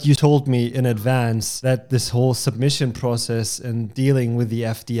You told me in advance that this whole submission process and dealing with the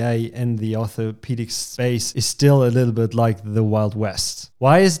FDA and the orthopedic space is still a little bit like the Wild West.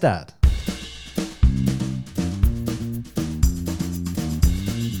 Why is that?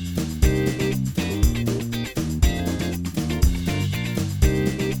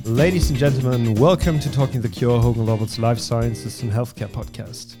 Ladies and gentlemen, welcome to Talking the Cure, Hogan Lovells Life Sciences and Healthcare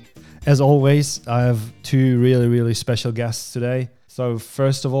podcast. As always, I have two really special guests today. So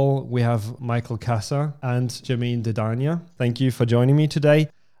first of all, we have Michael Kasser and Jameen Dedania. Thank you for joining me today.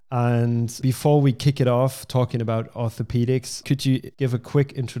 And before we kick it off talking about orthopedics, could you give a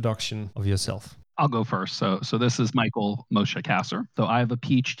quick introduction of yourself? I'll go first. So this is Michael Moshe Kasser. So I have a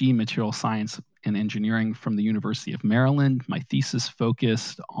PhD in material science and engineering from the University of Maryland. My thesis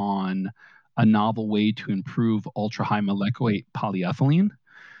focused on a novel way to improve ultra-high molecular weight polyethylene.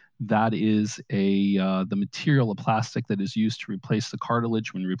 That is the material of plastic that is used to replace the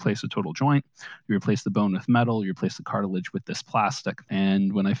cartilage when you replace a total joint. You replace the bone with metal, you replace the cartilage with this plastic.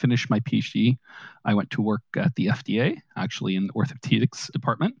 And when I finished my PhD, I went to work at the FDA, actually in the orthopedics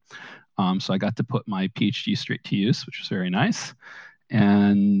department. So I got to put my PhD straight to use, which was very nice.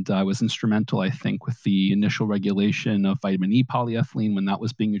 And I was instrumental, I think, with the initial regulation of vitamin E polyethylene when that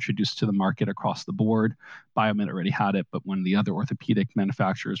was being introduced to the market across the board. Biomet already had it, but when the other orthopedic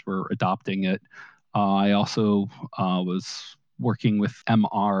manufacturers were adopting it, I also was working with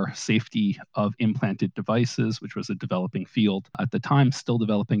MR safety of implanted devices, which was a developing field at the time, still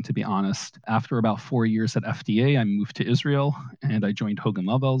developing, to be honest. After about 4 years at FDA, I moved to Israel and I joined Hogan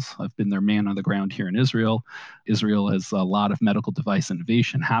Lovells. I've been their man on the ground here in Israel. Israel has a lot of medical device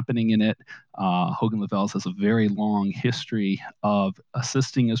innovation happening in it. Hogan Lovells has a very long history of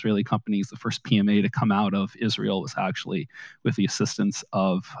assisting Israeli companies. The first PMA to come out of Israel was actually with the assistance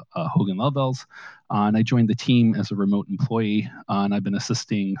of Hogan Lovells. And I joined the team as a remote employee, and I've been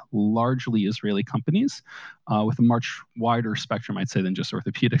assisting largely Israeli companies with a much wider spectrum, I'd say, than just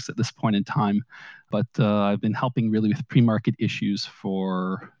orthopedics at this point in time. But I've been helping really with pre-market issues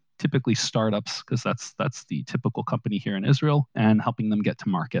for typically startups, because that's the typical company here in Israel, and helping them get to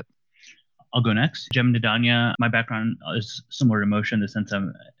market. I'll go next. Jameen Dedania. My background is similar to Moshe in the sense I'm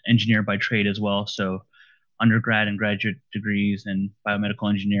an engineer by trade as well. So undergrad and graduate degrees in biomedical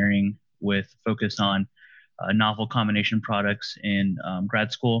engineering with focus on novel combination products in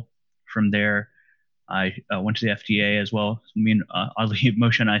grad school. From there, I went to the FDA as well. Oddly,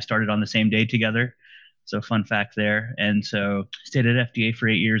 Moshe and I started on the same day together. So fun fact there. And so stayed at FDA for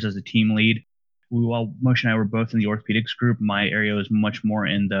 8 years as a team lead. While Moshe and I were both in the orthopedics group, my area was much more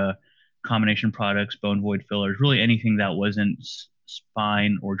in the combination products, bone void fillers, really anything that wasn't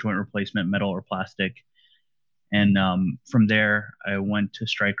spine or joint replacement, metal or plastic. And from there, I went to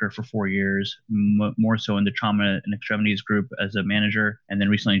Stryker for 4 years, more so in the trauma and extremities group as a manager, and then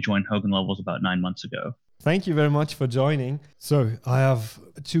recently joined Hogan Lovells about 9 months ago. Thank you very much for joining. So I have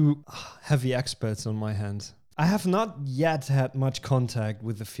two heavy experts on my hands. I have not yet had much contact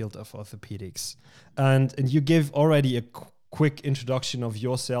with the field of orthopedics. And you give already a quick introduction of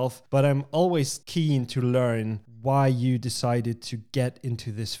yourself, but I'm always keen to learn why you decided to get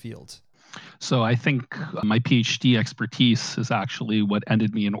into this field. So I think my PhD expertise is actually what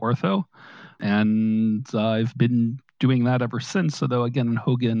ended me in ortho, and I've been doing that ever since. Although again, in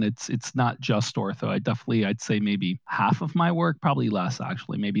Hogan, it's not just ortho. I'd say maybe half of my work, probably less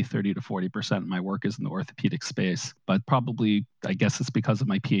actually, maybe 30 to 40% of my work is in the orthopedic space. But probably, I guess it's because of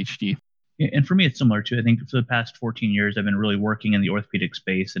my PhD. And for me, it's similar too. I think for the past 14 years, I've been really working in the orthopedic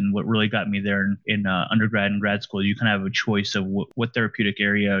space. And what really got me there in undergrad and grad school, you kind of have a choice of what therapeutic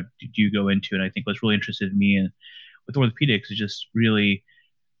area do you go into. And I think what's really interested in me with orthopedics is just really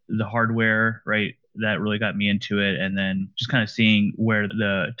the hardware, right? That really got me into it. And then just kind of seeing where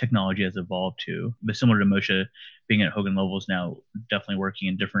the technology has evolved to. But similar to Moshe, being at Hogan Lovells now, definitely working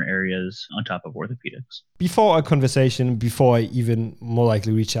in different areas on top of orthopedics. Before our conversation, before I even more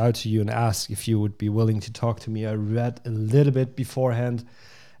likely reach out to you and ask if you would be willing to talk to me, I read a little bit beforehand.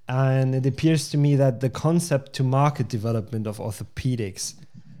 And it appears to me that the concept to market development of orthopedics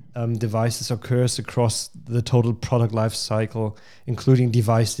devices occurs across the total product life cycle, including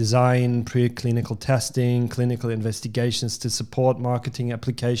device design, preclinical testing, clinical investigations to support marketing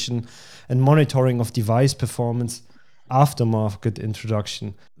application, and monitoring of device performance after market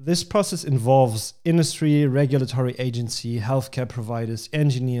introduction. This process involves industry, regulatory agency, healthcare providers,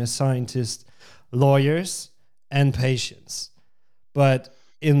 engineers, scientists, lawyers, and patients. But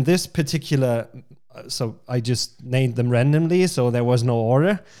in this particular So I just named them randomly, so there was no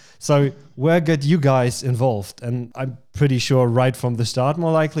order. So where got you guys involved? And I'm pretty sure right from the start,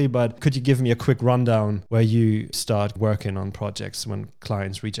 more likely, but could you give me a quick rundown where you start working on projects when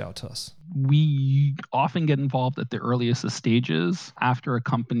clients reach out to us? We often get involved at the earliest of stages after a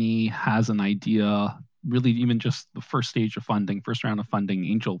company has an idea, really even just the first stage of funding, first round of funding,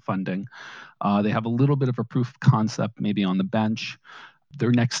 angel funding. They have a little bit of a proof of concept maybe on the bench.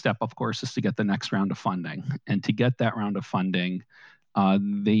 Their next step, of course, is to get the next round of funding. And to get that round of funding,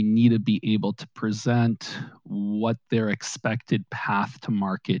 they need to be able to present what their expected path to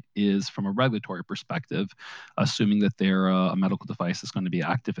market is from a regulatory perspective, assuming that their a medical device is going to be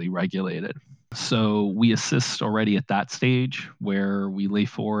actively regulated. So we assist already at that stage where we lay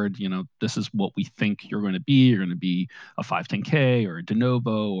forward, this is what we think you're going to be. You're going to be a 510K or a de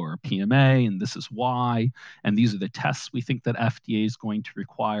novo or a PMA, and this is why. And these are the tests we think that FDA is going to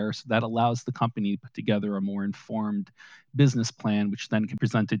require. So that allows the company to put together a more informed business plan, which then can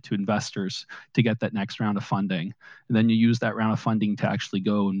present it to investors to get that next round of funding. And then you use that round of funding to actually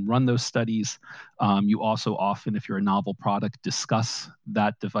go and run those studies. You also often, if you're a novel product, discuss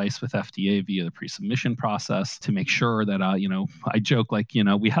that device with FDA via the pre-submission process to make sure that, I joke like,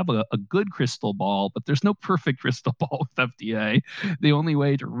 we have a good crystal ball, but there's no perfect crystal ball with FDA. The only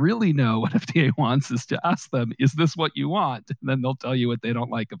way to really know what FDA wants is to ask them, is this what you want? And then they'll tell you what they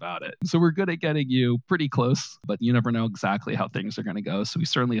don't like about it. So we're good at getting you pretty close, but you never know exactly how things are going to go. So we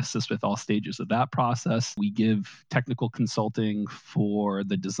certainly assist with all stages of that process. We give technical consulting for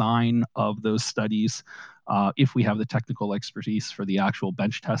the design of those studies. If we have the technical expertise for the actual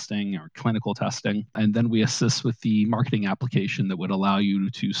bench testing or clinical testing. And then we assist with the marketing application that would allow you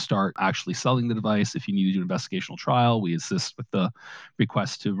to start actually selling the device. If you need to do an investigational trial, we assist with the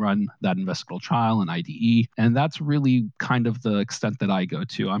request to run that investigational trial and IDE. And that's really kind of the extent that I go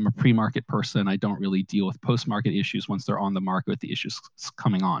to. I'm a pre-market person. I don't really deal with post-market issues once they're on the market with the issues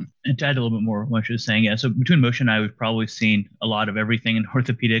coming on. And to add a little bit more what you were saying, so between Moshe and I, we've probably seen a lot of everything in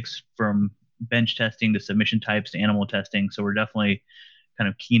orthopedics, from bench testing to submission types to animal testing. So we're definitely kind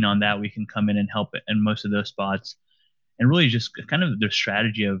of keen on that. We can come in and help in most of those spots, and really just kind of the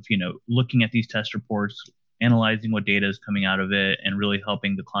strategy of, looking at these test reports, analyzing what data is coming out of it, and really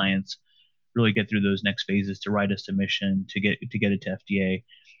helping the clients really get through those next phases to write a submission to get it to FDA.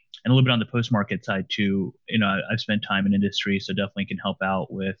 And a little bit on the post-market side too, I've spent time in industry, so definitely can help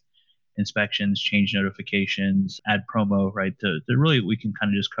out with inspections, change notifications, ad promo, right? To really, we can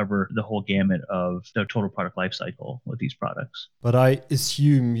kind of just cover the whole gamut of the total product life cycle with these products. But I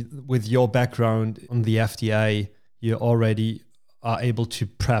assume with your background on the FDA, you already are able to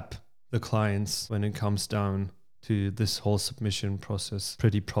prep the clients when it comes down to this whole submission process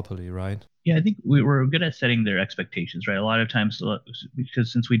pretty properly, right? Yeah, I think we're good at setting their expectations, right? A lot of times,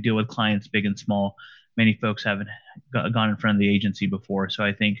 because since we deal with clients big and small, many folks haven't gone in front of the agency before. So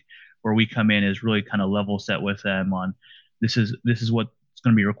I think where we come in is really kind of level set with them on this is what's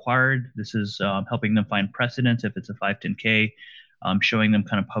going to be required. This is helping them find precedents if it's a 510K, showing them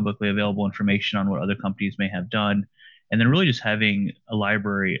kind of publicly available information on what other companies may have done, and then really just having a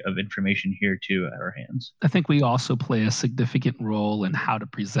library of information here too at our hands. I think we also play a significant role in how to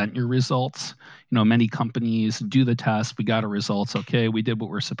present your results. Many companies do the test, we got our results, okay, we did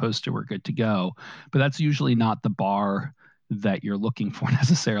what we're supposed to, we're good to go. But that's usually not the bar that you're looking for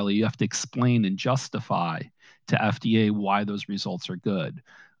necessarily. You have to explain and justify to FDA why those results are good.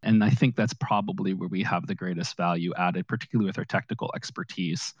 And I think that's probably where we have the greatest value added, particularly with our technical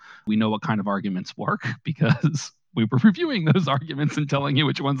expertise. We know what kind of arguments work because we were reviewing those arguments and telling you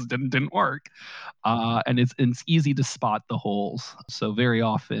which ones didn't work. And it's easy to spot the holes. So very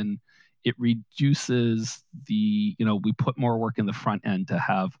often it reduces we put more work in the front end to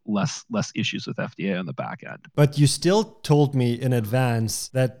have less issues with FDA on the back end. But you still told me in advance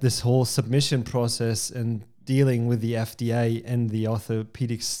that this whole submission process and dealing with the FDA and the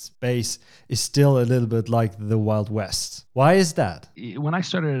orthopedic space is still a little bit like the Wild West. Why is that? When I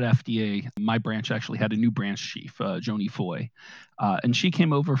started at FDA, my branch actually had a new branch chief, Joni Foy, and she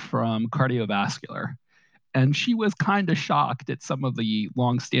came over from cardiovascular. And she was kind of shocked at some of the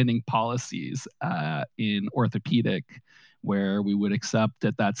longstanding policies in orthopedic, where we would accept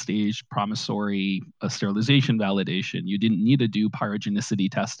at that stage promissory sterilization validation. You didn't need to do pyrogenicity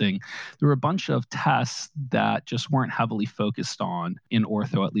testing. There were a bunch of tests that just weren't heavily focused on in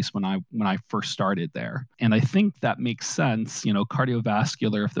ortho, at least when I first started there. And I think that makes sense.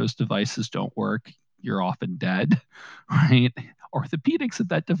 Cardiovascular, if those devices don't work, you're often dead, right? Orthopedics, if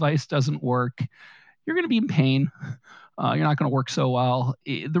that device doesn't work, you're going to be in pain. you're not going to work so well.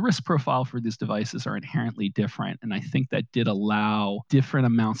 The risk profile for these devices are inherently different, and I think that did allow different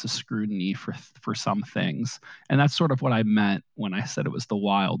amounts of scrutiny for some things. And that's sort of what I meant when I said it was the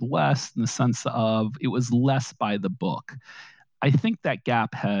Wild West, in the sense of it was less by the book. I think that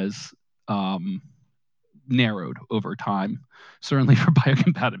gap has narrowed over time. Certainly for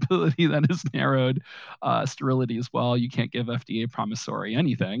biocompatibility, that is narrowed. Sterility as well. You can't give FDA promissory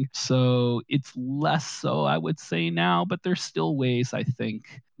anything. So it's less so, I would say, now, but there's still ways, I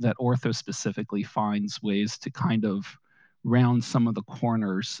think, that ortho specifically finds ways to kind of round some of the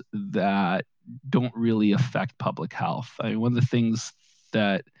corners that don't really affect public health. I mean, one of the things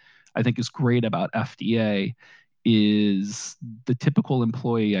that I think is great about FDA is the typical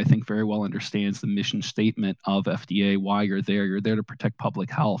employee, I think, very well understands the mission statement of FDA, why you're there. You're there to protect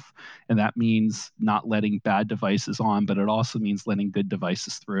public health. And that means not letting bad devices on, but it also means letting good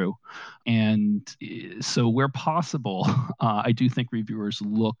devices through. And so where possible, I do think reviewers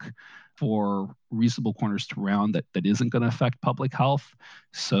look for reasonable corners to round that isn't going to affect public health.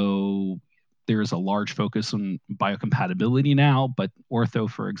 So there's a large focus on biocompatibility now, but ortho,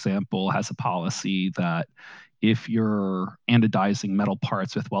 for example, has a policy that if you're anodizing metal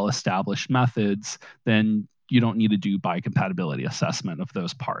parts with well-established methods, then you don't need to do biocompatibility assessment of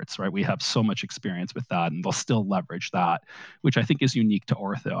those parts, right? We have so much experience with that, and they'll still leverage that, which I think is unique to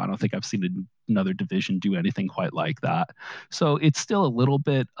ortho. I don't think I've seen another division do anything quite like that. So it's still a little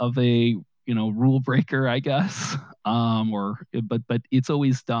bit of a rule breaker, I guess, but it's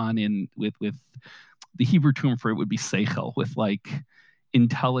always done with the Hebrew term for it would be seichel, with like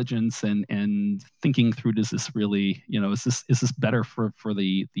intelligence and thinking through, does this really, is this better for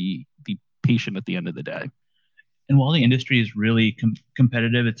the patient at the end of the day? And while the industry is really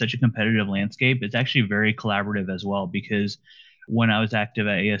competitive, it's such a competitive landscape, it's actually very collaborative as well, because when I was active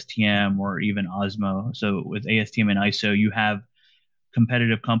at ASTM or even Osmo, so with ASTM and ISO, you have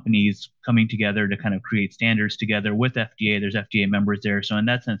competitive companies coming together to kind of create standards together with FDA. There's FDA members there. So in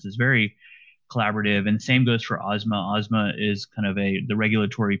that sense, it's very collaborative. And same goes for OSMA. OSMA is kind of the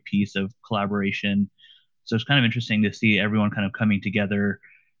regulatory piece of collaboration. So it's kind of interesting to see everyone kind of coming together,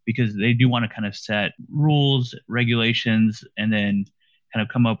 because they do want to kind of set rules, regulations, and then kind of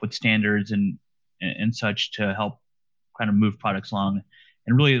come up with standards and such to help kind of move products along.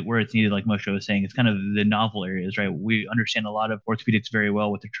 And really where it's needed, like Moshe was saying, it's kind of the novel areas, right? We understand a lot of orthopedics very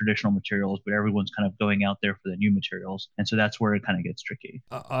well with the traditional materials, but everyone's kind of going out there for the new materials. And so that's where it kind of gets tricky.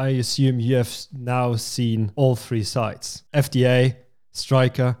 I assume you have now seen all three sides: FDA,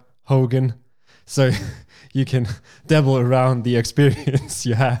 Stryker, Hogan. So you can dabble around the experience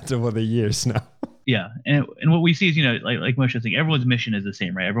you had over the years now. Yeah. And what we see is, like Moshe was saying, everyone's mission is the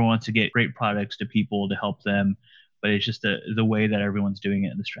same, right? Everyone wants to get great products to people to help them. But it's just the way that everyone's doing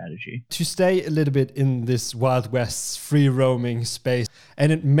it in the strategy. To stay a little bit in this Wild West free roaming space,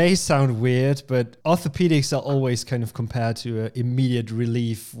 and it may sound weird, but orthopedics are always kind of compared to an immediate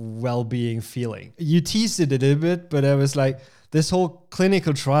relief, well-being feeling. You teased it a little bit, but I was like, this whole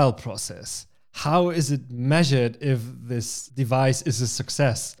clinical trial process, how is it measured if this device is a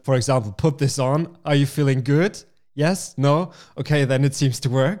success? For example, put this on, are you feeling good? Yes? No? Okay, then it seems to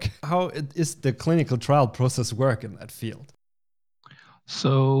work. How is the clinical trial process work in that field?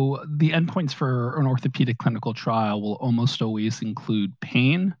 So the endpoints for an orthopedic clinical trial will almost always include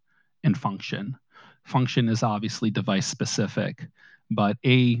pain and function. Function is obviously device specific, but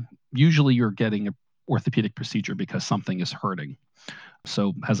usually you're getting an orthopedic procedure because something is hurting.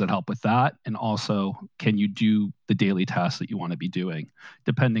 So has it helped with that? And also, can you do the daily tasks that you want to be doing?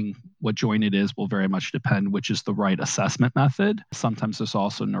 Depending what joint it is will very much depend which is the right assessment method. Sometimes there's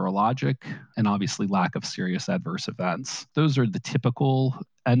also neurologic and obviously lack of serious adverse events. Those are the typical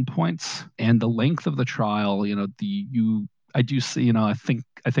endpoints. And the length of the trial, I do see, I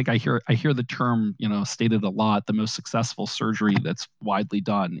think I hear the term, stated a lot. The most successful surgery that's widely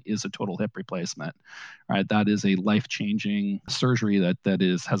done is a total hip replacement, right? That is a life-changing surgery that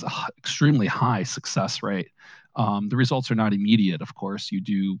has an extremely high success rate. The results are not immediate, of course. You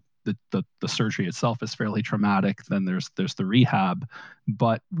do the surgery itself is fairly traumatic. Then there's the rehab,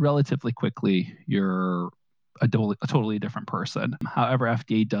 but relatively quickly you're a totally different person. However,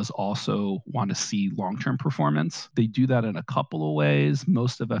 FDA does also want to see long-term performance. They do that in a couple of ways.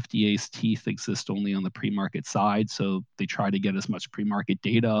 Most of FDA's teeth exist only on the pre-market side, so they try to get as much pre-market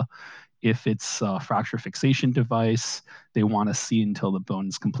data. If it's a fracture fixation device, they want to see until the bone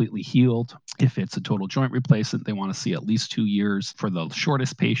is completely healed. If it's a total joint replacement, they want to see at least 2 years for the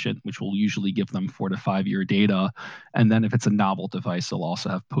shortest patient, which will usually give them 4 to 5 year data. And then if it's a novel device, they'll also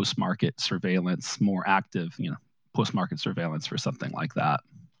have post-market surveillance, more active, post-market surveillance for something like that.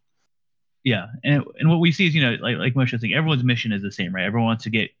 Yeah, and what we see is, like Moshe was saying, everyone's mission is the same, right? Everyone wants to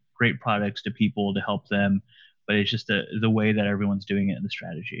get great products to people to help them, but it's just the way that everyone's doing it and the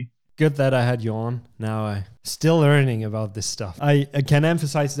strategy. Good that I had you on. Now I'm still learning about this stuff. I can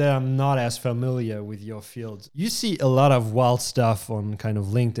emphasize that I'm not as familiar with your field. You see a lot of wild stuff on kind of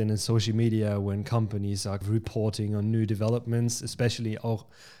LinkedIn and social media when companies are reporting on new developments, especially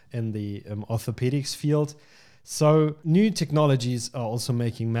in the orthopedics field. So new technologies are also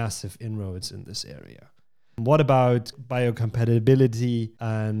making massive inroads in this area. What about biocompatibility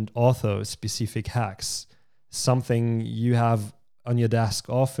and ortho-specific hacks? Something you have on your desk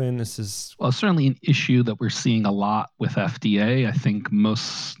often? Is this... Well, certainly an issue that we're seeing a lot with FDA. I think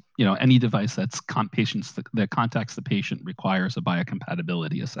most, any device that contacts the patient requires a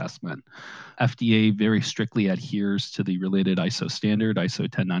biocompatibility assessment. FDA very strictly adheres to the related ISO standard, ISO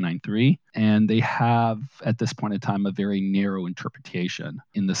 10993, and they have, at this point in time, a very narrow interpretation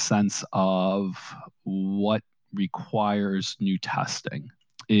in the sense of what requires new testing.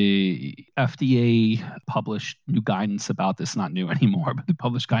 FDA published new guidance about this, not new anymore, but they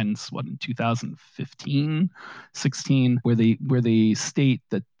published guidance, in 2015, 16, where they state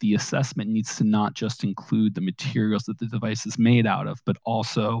that the assessment needs to not just include the materials that the device is made out of, but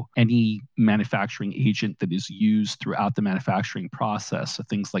also any manufacturing agent that is used throughout the manufacturing process. So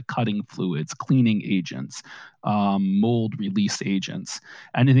things like cutting fluids, cleaning agents, mold release agents,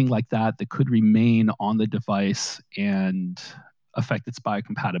 anything like that could remain on the device and affect its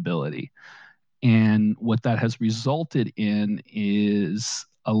biocompatibility. And what that has resulted in is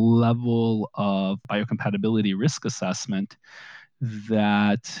a level of biocompatibility risk assessment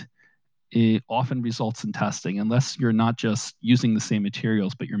that it often results in testing, unless you're not just using the same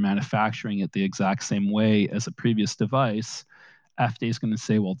materials, but you're manufacturing it the exact same way as a previous device. FDA is going to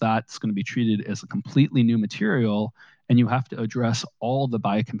say, well, that's going to be treated as a completely new material, and you have to address all the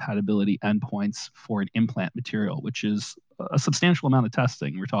biocompatibility endpoints for an implant material, which is a substantial amount of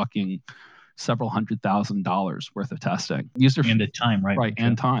testing. We're talking several $100,000 worth of testing. These are the time, right? Right,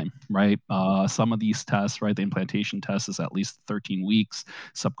 and time, right? Some of these tests, right, the implantation test is at least 13 weeks.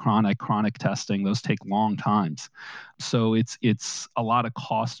 Subchronic, chronic testing, those take long times. So it's a lot of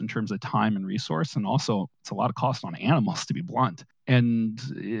cost in terms of time and resource, and also it's a lot of cost on animals, to be blunt. And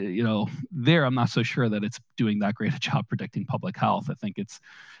there I'm not so sure that it's doing that great a job predicting public health. I think it's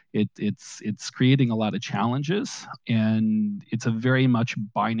creating a lot of challenges, and it's a very much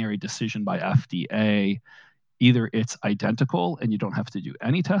binary decision by FDA. Either it's identical and you don't have to do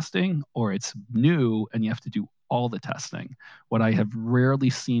any testing, or it's new and you have to do all the testing. What I have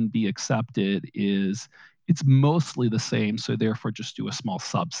rarely seen be accepted is it's mostly the same, so therefore just do a small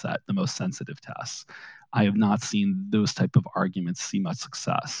subset, the most sensitive tests. I have not seen those type of arguments see much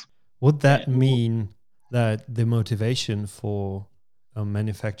success. Would that mean that the motivation for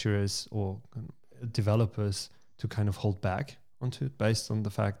manufacturers or developers to kind of hold back onto it based on the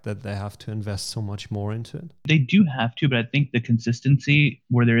fact that they have to invest so much more into it? They do have to, but I think the consistency,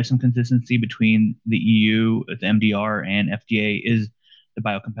 where there is some consistency between the EU, the MDR, and FDA, is the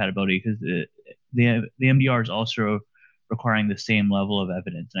biocompatibility, because the MDR is also requiring the same level of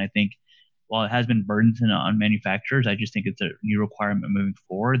evidence. And I think while it has been burdensome on manufacturers, I just think it's a new requirement moving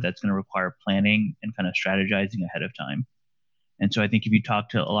forward that's going to require planning and kind of strategizing ahead of time. And so I think if you talk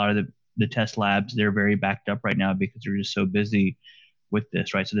to a lot of the test labs, they're very backed up right now because they're just so busy with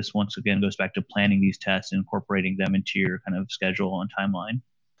this, right? So this once again goes back to planning these tests and incorporating them into your kind of schedule and timeline.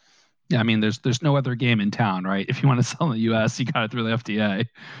 Yeah, I mean, there's no other game in town, right? If you want to sell in the U.S., you got it through the FDA.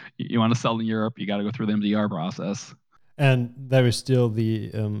 You want to sell in Europe, you got to go through the MDR process. And there is still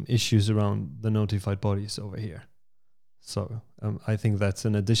the issues around the notified bodies over here. So I think that's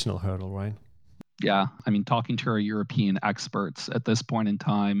an additional hurdle, right? Yeah, I mean, talking to our European experts at this point in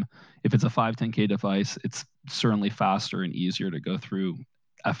time, if it's a 510K device, it's certainly faster and easier to go through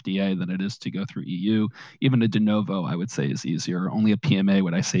FDA than it is to go through EU. Even a de novo, I would say, is easier. Only a PMA,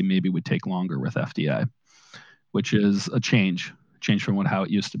 would I say, maybe would take longer with FDA, which is a change from how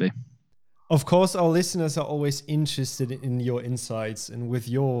it used to be. Of course, our listeners are always interested in your insights, and with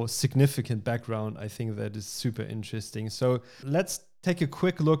your significant background, I think that is super interesting. So let's take a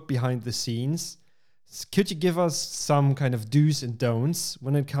quick look behind the scenes. Could you give us some kind of do's and don'ts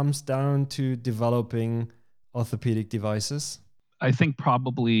when it comes down to developing orthopedic devices? I think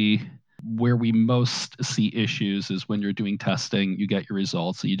probably where we most see issues is when you're doing testing, you get your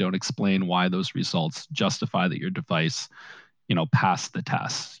results and you don't explain why those results justify that your device, passed the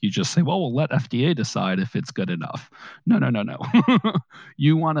test. You just say, well, we'll let FDA decide if it's good enough. No.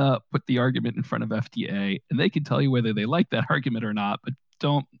 You want to put the argument in front of FDA, and they can tell you whether they like that argument or not, but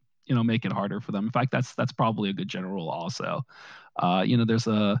don't, make it harder for them. In fact, that's probably a good general rule also. There's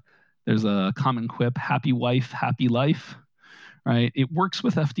There's a common quip: happy wife, happy life. Right? It works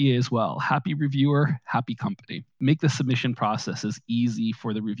with FDA as well. Happy reviewer, happy company. Make the submission process as easy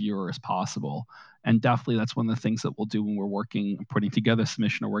for the reviewer as possible. And definitely that's one of the things that we'll do when we're putting together a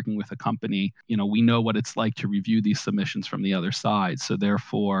submission or working with a company. We know what it's like to review these submissions from the other side. So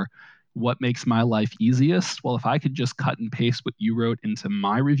therefore, what makes my life easiest? Well, if I could just cut and paste what you wrote into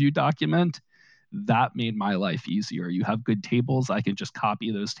my review document, that made my life easier. You have good tables, I can just copy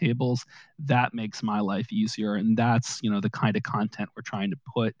those tables. That makes my life easier. And that's, the kind of content we're trying to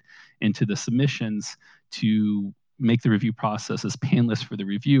put into the submissions to make the review process as painless for the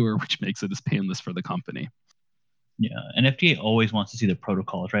reviewer, which makes it as painless for the company. Yeah, and FDA always wants to see the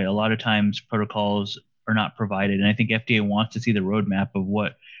protocols, right? A lot of times protocols are not provided, and I think FDA wants to see the roadmap of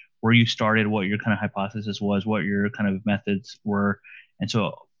where you started, what your kind of hypothesis was, what your kind of methods were, and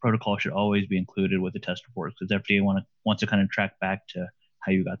so protocol should always be included with the test reports because FDA wants to kind of track back to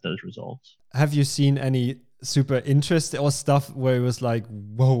how you got those results. Have you seen any super interest or stuff where it was like,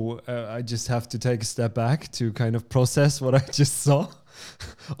 whoa, I just have to take a step back to kind of process what I just saw?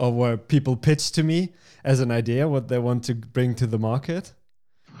 Or where people pitch to me as an idea what they want to bring to the market?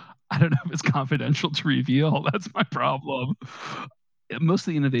 I don't know if it's confidential to reveal. That's my problem. Most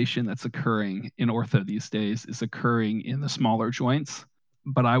of the innovation that's occurring in ortho these days is occurring in the smaller joints.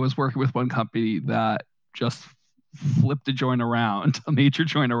 But I was working with one company that just flipped a joint around, a major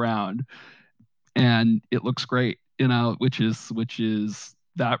joint around, and it looks great, which is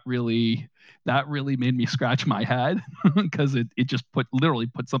that really made me scratch my head because it just literally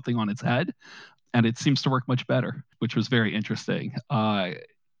put something on its head, and it seems to work much better, which was very interesting.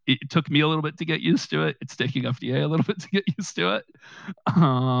 It took me a little bit to get used to it. It's taking FDA a little bit to get used to it,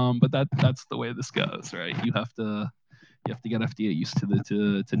 but that's the way this goes, right? You have to get FDA used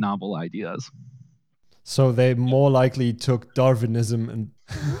to novel ideas. So they more likely took Darwinism and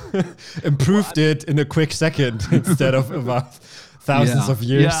improved it in a quick second instead of about thousands of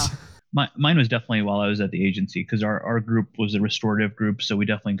years. Yeah. Mine was definitely while I was at the agency because our group was a restorative group. So we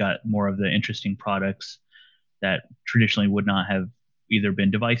definitely got more of the interesting products that traditionally would not have either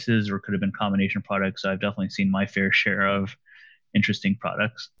been devices or could have been combination products. So I've definitely seen my fair share of interesting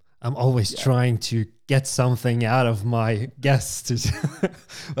products. I'm always trying to get something out of my guests,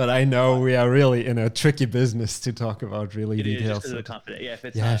 but I know we are really in a tricky business to talk about really details. It is confident. Yeah, if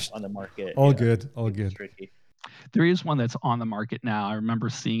it's not on the market, all good. It's tricky. There is one that's on the market now. I remember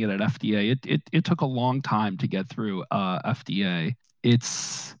seeing it at FDA. It took a long time to get through FDA.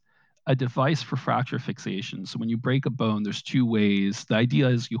 It's a device for fracture fixation. So when you break a bone, there's two ways. The idea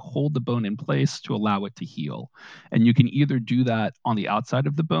is you hold the bone in place to allow it to heal. And you can either do that on the outside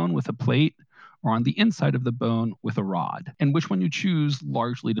of the bone with a plate or on the inside of the bone with a rod. And which one you choose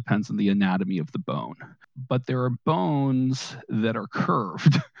largely depends on the anatomy of the bone. But there are bones that are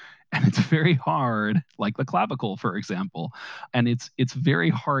curved. And it's very hard, like the clavicle, for example, and it's very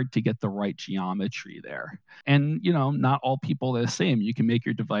hard to get the right geometry there. And not all people are the same. You can make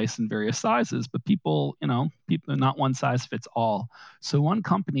your device in various sizes, but people not one size fits all. So one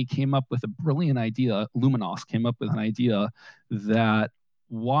company came up with a brilliant idea. Luminos came up with an idea that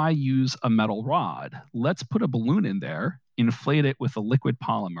why use a metal rod? Let's put a balloon in there, inflate it with a liquid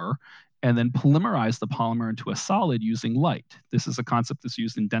polymer, and then polymerize the polymer into a solid using light. This is a concept that's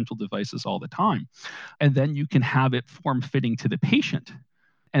used in dental devices all the time. And then you can have it form-fitting to the patient.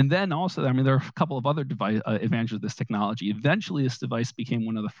 And then also, there are a couple of other advantages of this technology. Eventually, this device became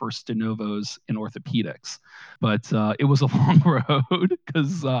one of the first de novos in orthopedics. But it was a long road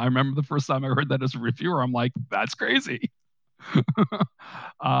because I remember the first time I heard that as a reviewer, I'm like, that's crazy.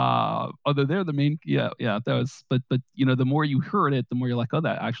 Although they're the main, that was, but the more you heard it, the more you're like, oh,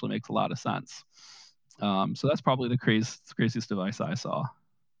 that actually makes a lot of sense. So that's probably the craziest device I saw.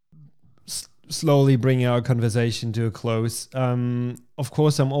 Slowly bringing our conversation to a close. Of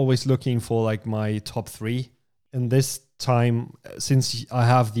course, I'm always looking for like my top 3. And this time, since I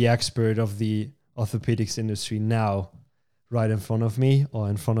have the expert of the orthopedics industry now right in front of me or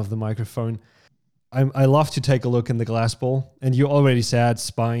in front of the microphone, I love to take a look in the glass ball. And you already said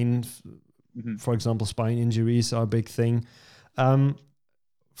spine, for example, spine injuries are a big thing.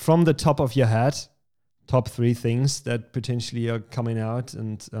 From the top of your head, top 3 things that potentially are coming out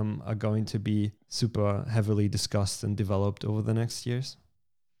and are going to be super heavily discussed and developed over the next years?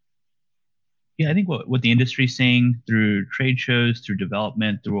 Yeah, I think what the industry is saying through trade shows, through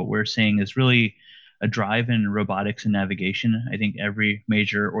development, through what we're saying is really a drive in robotics and navigation. I think every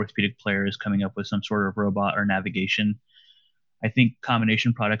major orthopedic player is coming up with some sort of robot or navigation. I think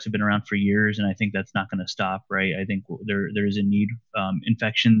combination products have been around for years, and I think that's not going to stop, right? I think there is a need.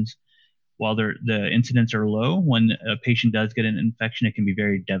 Infections while the incidents are low, when a patient does get an infection, it can be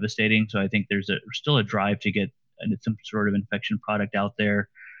very devastating. So I think there's still a drive to get some sort of infection product out there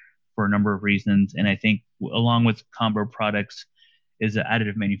for a number of reasons. And I think along with combo products is the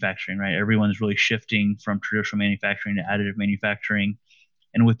additive manufacturing, right? Everyone's really shifting from traditional manufacturing to additive manufacturing.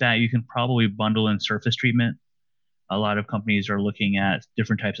 And with that, you can probably bundle in surface treatment. A lot of companies are looking at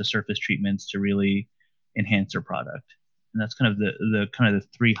different types of surface treatments to really enhance their product. And that's kind of the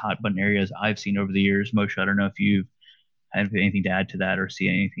three hot button areas I've seen over the years. Moshe, I don't know if you have anything to add to that or see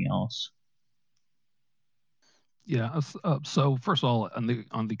anything else. Yeah. So first of all,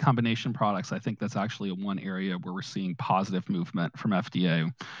 on the combination products, I think that's actually one area where we're seeing positive movement from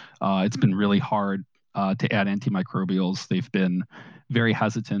FDA. It's been really hard to add antimicrobials. They've been very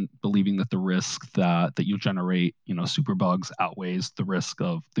hesitant, believing that the risk that you generate, superbugs outweighs the risk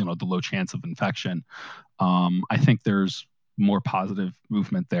of, the low chance of infection. I think there's more positive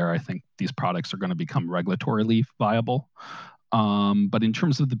movement there. I think these products are going to become regulatorily viable. But in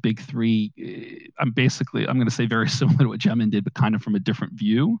terms of the big three, I'm going to say very similar to what Gemin did, but kind of from a different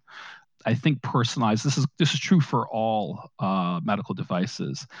view. I think personalized. This is true for all medical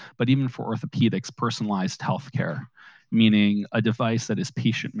devices, but even for orthopedics, personalized healthcare, meaning a device that is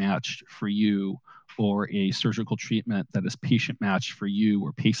patient matched for you, or a surgical treatment that is patient matched for you,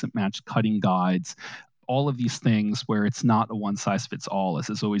 or patient matched cutting guides. All of these things where it's not a one size fits all, as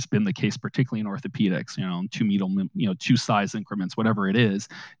has always been the case, particularly in orthopedics, two size increments, whatever it is.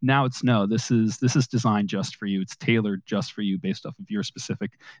 Now it's no, this is designed just for you. It's tailored just for you based off of your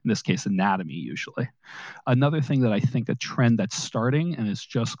specific, in this case, anatomy usually. Another thing that I think a trend that's starting and is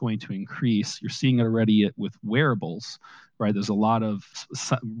just going to increase, you're seeing it already with wearables, right? There's a lot of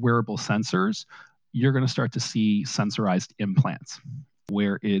wearable sensors. You're going to start to see sensorized implants,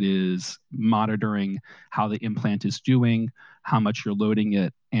 where it is monitoring how the implant is doing, how much you're loading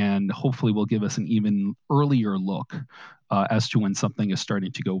it, and hopefully will give us an even earlier look as to when something is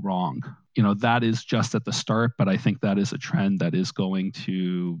starting to go wrong. That is just at the start, but I think that is a trend that is going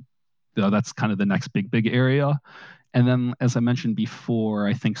to, that's kind of the next big area. And then, as I mentioned before,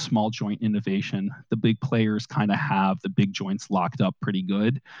 I think small joint innovation, the big players kind of have the big joints locked up pretty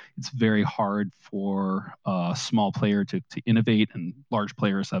good. It's very hard for a small player to innovate, and large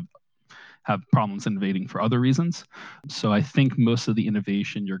players have problems innovating for other reasons. So I think most of the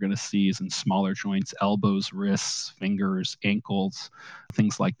innovation you're going to see is in smaller joints, elbows, wrists, fingers, ankles,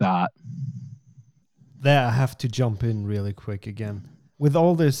 things like that. There, I have to jump in really quick again. With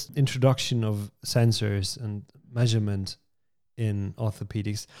all this introduction of sensors and measurement in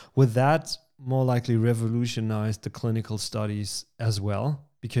orthopedics, would that more likely revolutionize the clinical studies as well,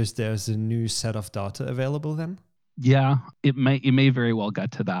 because there's a new set of data available then? Yeah, it may very well get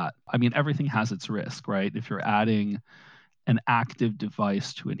to that. I mean, everything has its risk, right? If you're adding an active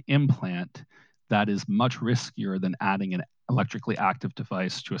device to an implant, that is much riskier than adding an electrically active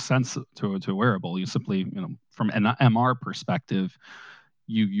device to a wearable. You simply, from an MR perspective,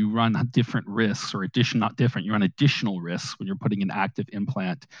 you run different risks, or you run additional risks when you're putting an active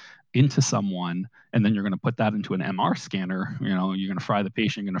implant into someone, and then you're going to put that into an MR scanner. You're going to fry the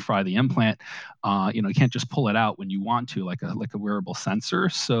patient, you're going to fry the implant. You can't just pull it out when you want to, like a wearable sensor.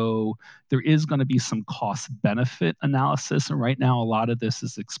 So there is going to be some cost benefit analysis, and right now a lot of this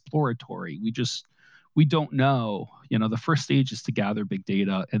is exploratory. We don't know. The first stage is to gather big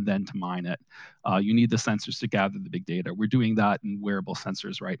data and then to mine it. You need the sensors to gather the big data. We're doing that in wearable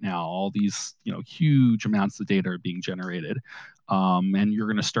sensors right now. All these, huge amounts of data are being generated. And you're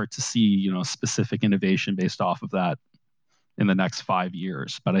going to start to see, specific innovation based off of that in the next 5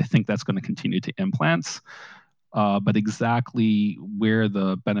 years. But I think that's going to continue to implants. But exactly where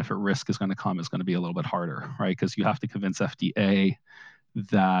the benefit risk is going to come is going to be a little bit harder, right? Because you have to convince FDA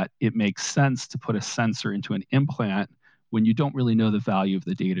that it makes sense to put a sensor into an implant when you don't really know the value of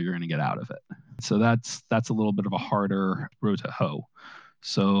the data you're going to get out of it. So that's a little bit of a harder road to hoe.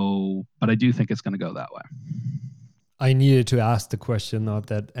 So, but I do think it's going to go that way. I needed to ask the question, not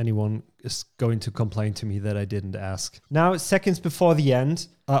that anyone is going to complain to me that I didn't ask. Now, seconds before the end,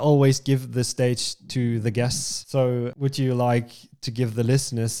 I always give the stage to the guests. So would you like to give the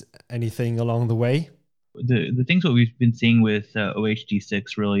listeners anything along the way? The things that we've been seeing with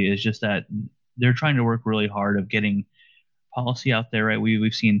OHD6 really is just that they're trying to work really hard of getting policy out there, right?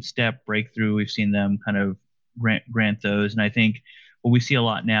 We've seen STEP, Breakthrough, we've seen them kind of grant those. And I think what we see a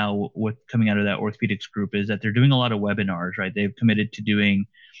lot now with coming out of that orthopedics group is that they're doing a lot of webinars, right? They've committed to doing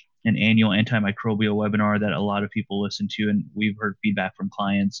an annual antimicrobial webinar that a lot of people listen to, and we've heard feedback from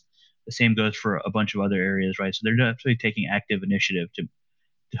clients. The same goes for a bunch of other areas, right? So they're definitely taking active initiative to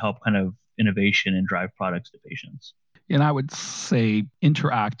help kind of innovation and drive products to patients. And I would say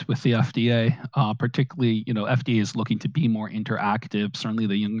interact with the FDA, particularly, FDA is looking to be more interactive. Certainly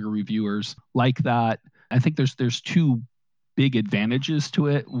the younger reviewers like that. I think there's two big advantages to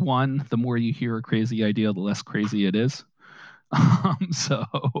it. One, the more you hear a crazy idea, the less crazy it is. So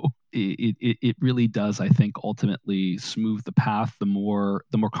it really does, I think, ultimately smooth the path. The more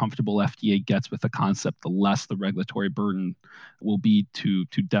comfortable FDA gets with the concept, the less the regulatory burden will be to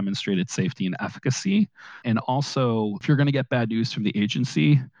demonstrate its safety and efficacy. And also, if you're going to get bad news from the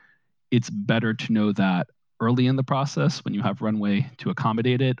agency, it's better to know that early in the process when you have runway to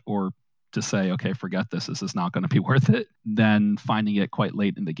accommodate it, or to say, okay, forget this is not going to be worth it, than finding it quite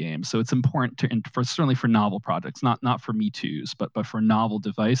late in the game. So it's important certainly for novel projects, not for Me Too's, but for novel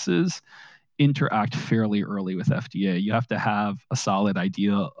devices, interact fairly early with FDA. You have to have a solid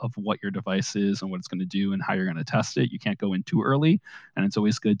idea of what your device is and what it's going to do and how you're going to test it. You can't go in too early, and it's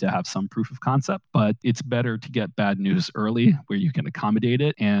always good to have some proof of concept, but it's better to get bad news early where you can accommodate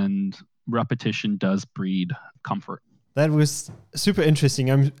it, and repetition does breed comfort. That was super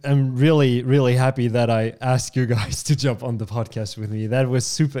interesting. I'm really, really happy that I asked you guys to jump on the podcast with me. That was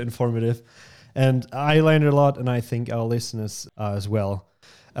super informative. And I learned a lot, and I think our listeners as well.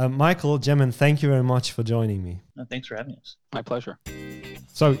 Michael, Jemin, thank you very much for joining me. Thanks for having us. My pleasure.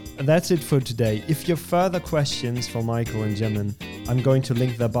 So that's it for today. If you have further questions for Michael and Jemin, I'm going to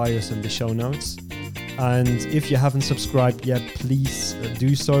link their bios in the show notes. And if you haven't subscribed yet, please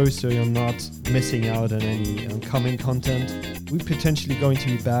do so you're not missing out on any coming content. We're potentially going to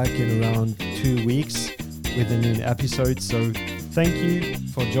be back in around 2 weeks with a new episode. So thank you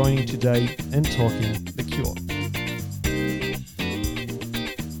for joining today and talking The Cure.